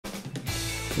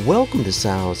Welcome to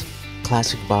Sal's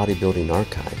Classic Bodybuilding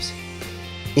Archives.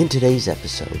 In today's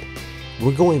episode,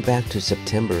 we're going back to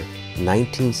September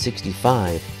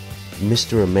 1965,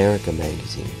 Mr. America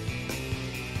magazine.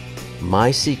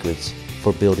 My Secrets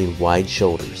for Building Wide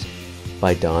Shoulders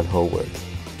by Don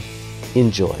Howorth.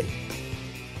 Enjoy.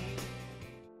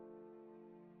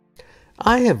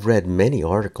 I have read many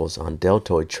articles on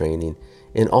deltoid training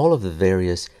in all of the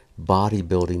various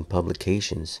bodybuilding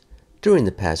publications during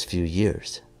the past few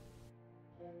years.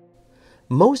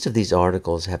 Most of these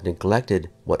articles have neglected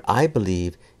what I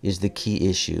believe is the key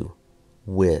issue: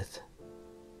 width.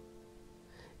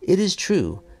 It is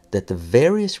true that the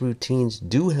various routines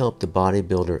do help the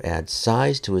bodybuilder add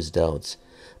size to his delts,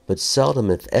 but seldom,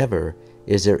 if ever,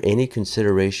 is there any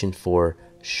consideration for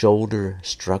shoulder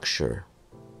structure.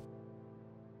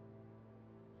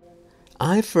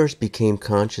 I first became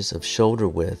conscious of shoulder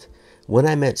width when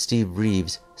I met Steve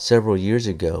Reeves several years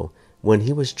ago when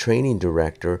he was training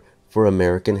director for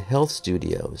American Health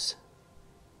Studios.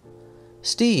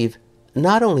 Steve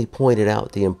not only pointed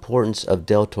out the importance of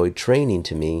deltoid training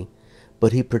to me,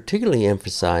 but he particularly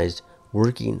emphasized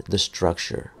working the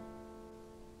structure.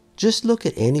 Just look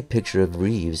at any picture of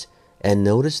Reeves and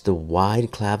notice the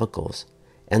wide clavicles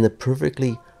and the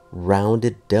perfectly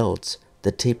rounded delts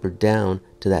that taper down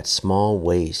to that small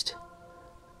waist.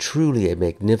 Truly a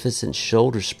magnificent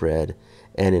shoulder spread,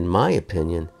 and in my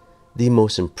opinion, the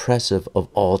most impressive of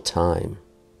all time.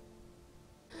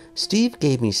 Steve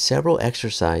gave me several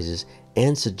exercises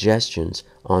and suggestions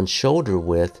on shoulder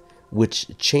width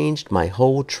which changed my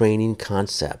whole training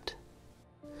concept.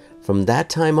 From that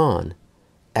time on,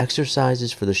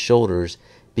 exercises for the shoulders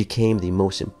became the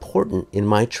most important in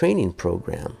my training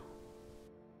program.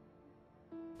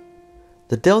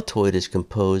 The deltoid is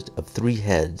composed of three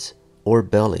heads, or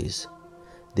bellies: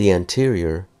 the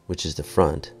anterior, which is the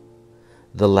front,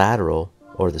 the lateral,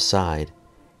 or the side,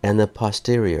 and the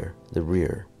posterior, the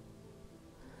rear.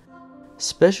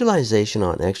 Specialization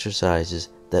on exercises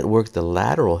that work the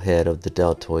lateral head of the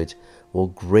deltoids will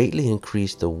greatly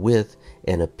increase the width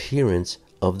and appearance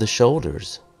of the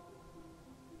shoulders.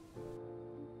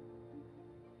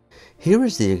 Here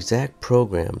is the exact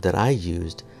program that I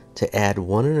used to add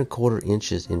 1 1/4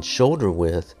 inches in shoulder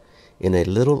width in a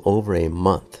little over a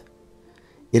month.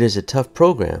 It is a tough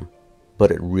program,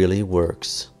 but it really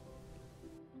works.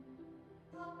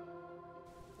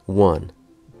 1.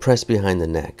 Press behind the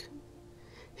neck.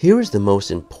 Here is the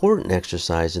most important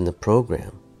exercise in the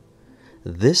program.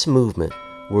 This movement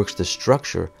works the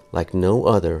structure like no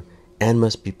other and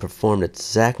must be performed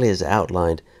exactly as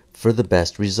outlined for the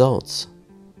best results.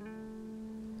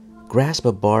 Grasp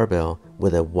a barbell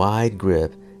with a wide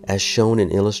grip as shown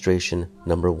in illustration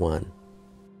number 1.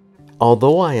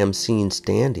 Although I am seen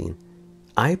standing,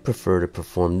 I prefer to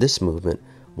perform this movement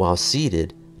while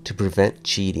seated to prevent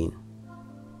cheating.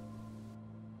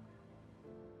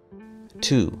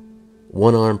 2.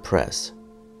 One-arm press.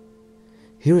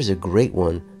 Here is a great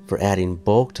one for adding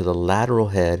bulk to the lateral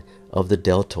head of the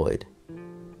deltoid.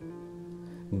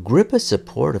 Grip a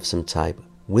support of some type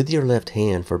with your left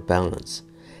hand for balance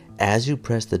as you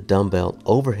press the dumbbell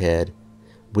overhead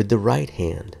with the right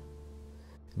hand.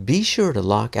 Be sure to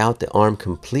lock out the arm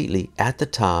completely at the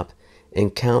top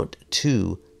and count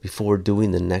 2 before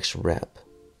doing the next rep.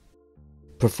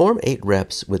 Perform 8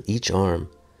 reps with each arm,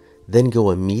 then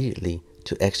go immediately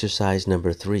to exercise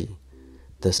number 3,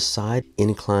 the side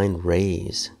incline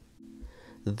raise.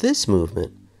 This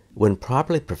movement, when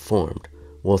properly performed,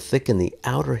 will thicken the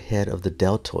outer head of the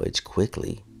deltoids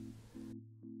quickly.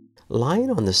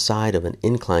 Lying on the side of an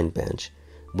incline bench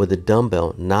with the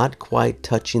dumbbell not quite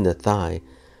touching the thigh,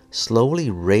 slowly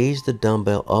raise the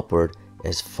dumbbell upward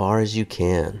as far as you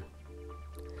can.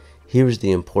 Here is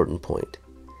the important point.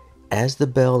 As the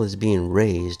bell is being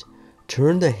raised,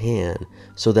 turn the hand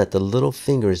so that the little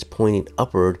finger is pointing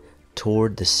upward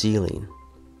toward the ceiling.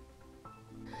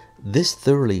 This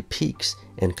thoroughly peaks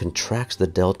and contracts the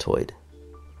deltoid.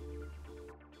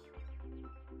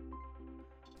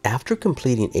 After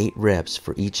completing 8 reps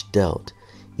for each delt,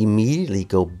 immediately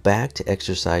go back to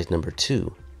exercise number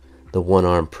 2, the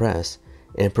one-arm press,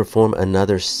 and perform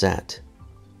another set.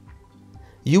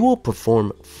 You will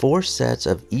perform 4 sets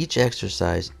of each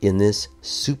exercise in this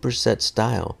superset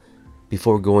style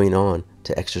before going on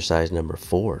to exercise number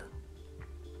 4.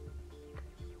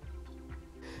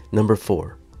 Number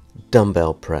 4,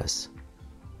 dumbbell press.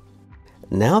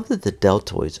 Now that the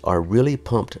deltoids are really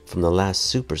pumped from the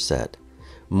last superset,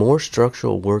 more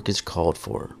structural work is called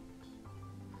for.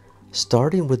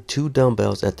 Starting with 2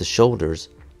 dumbbells at the shoulders,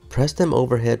 press them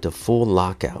overhead to full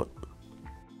lockout.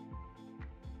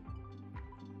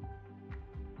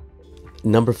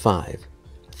 Number 5,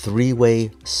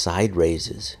 3-way side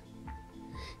raises.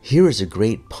 Here is a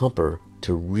great pumper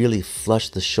to really flush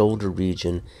the shoulder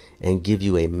region and give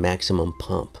you a maximum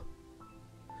pump.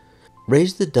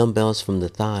 Raise the dumbbells from the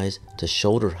thighs to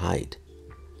shoulder height.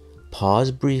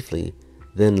 Pause briefly,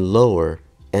 then lower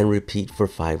and repeat for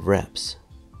 5 reps.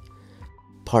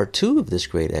 Part 2 of this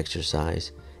great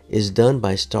exercise is done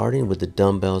by starting with the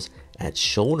dumbbells at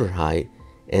shoulder height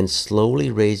and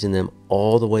slowly raising them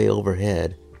all the way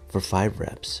overhead for 5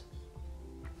 reps.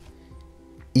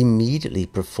 Immediately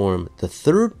perform the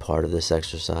third part of this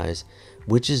exercise,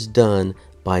 which is done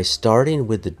by starting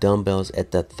with the dumbbells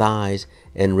at the thighs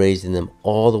and raising them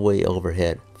all the way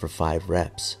overhead for 5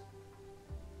 reps.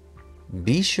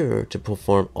 Be sure to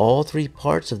perform all 3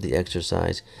 parts of the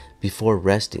exercise before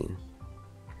resting.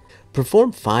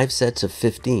 Perform 5 sets of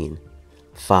 15.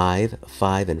 5,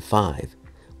 5, and 5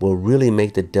 will really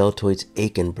make the deltoids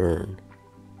ache and burn.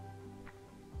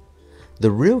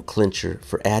 The real clincher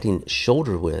for adding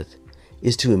shoulder width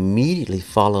is to immediately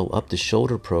follow up the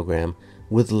shoulder program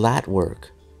with lat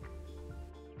work.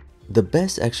 The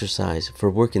best exercise for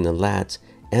working the lats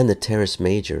and the teres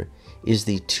major is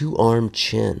the 2-arm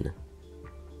chin.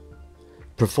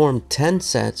 Perform 10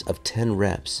 sets of 10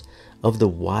 reps of the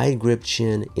wide grip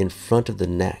chin in front of the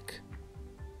neck.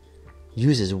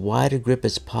 Use as wide a grip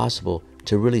as possible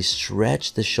to really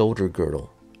stretch the shoulder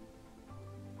girdle.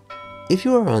 If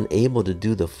you are unable to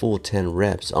do the full 10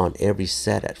 reps on every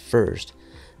set at first,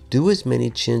 do as many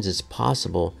chins as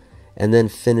possible and then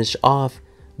finish off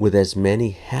with as many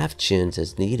half chins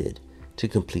as needed to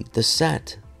complete the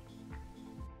set.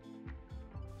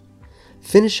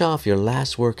 Finish off your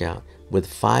last workout with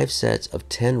 5 sets of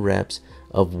 10 reps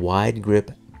of wide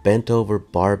grip bent over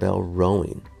barbell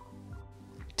rowing.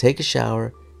 Take a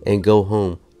shower and go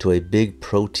home to a big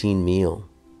protein meal.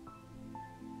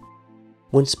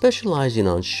 When specializing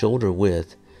on shoulder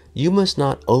width, you must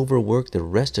not overwork the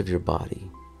rest of your body.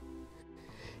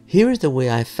 Here is the way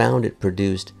I found it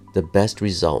produced the best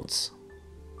results.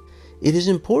 It is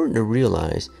important to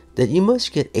realize that you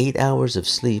must get 8 hours of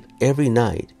sleep every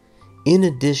night, in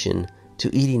addition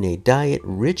to eating a diet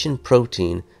rich in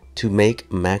protein to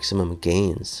make maximum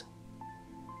gains.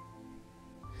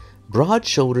 Broad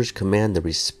shoulders command the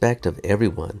respect of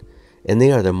everyone, and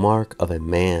they are the mark of a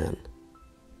man.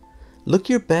 Look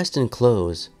your best in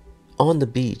clothes, on the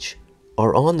beach,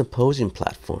 or on the posing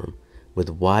platform with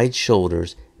wide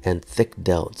shoulders and thick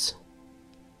delts.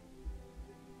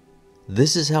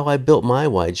 This is how I built my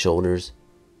wide shoulders.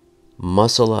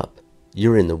 Muscle up.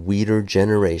 You're in the weeder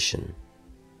generation.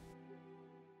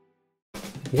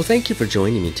 Well, thank you for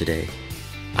joining me today.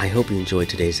 I hope you enjoyed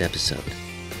today's episode.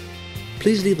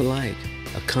 Please leave a like,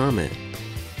 a comment,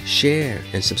 share,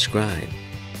 and subscribe.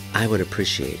 I would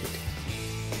appreciate it.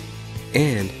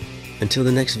 And until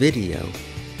the next video,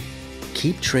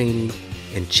 keep training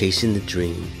and chasing the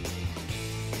dream.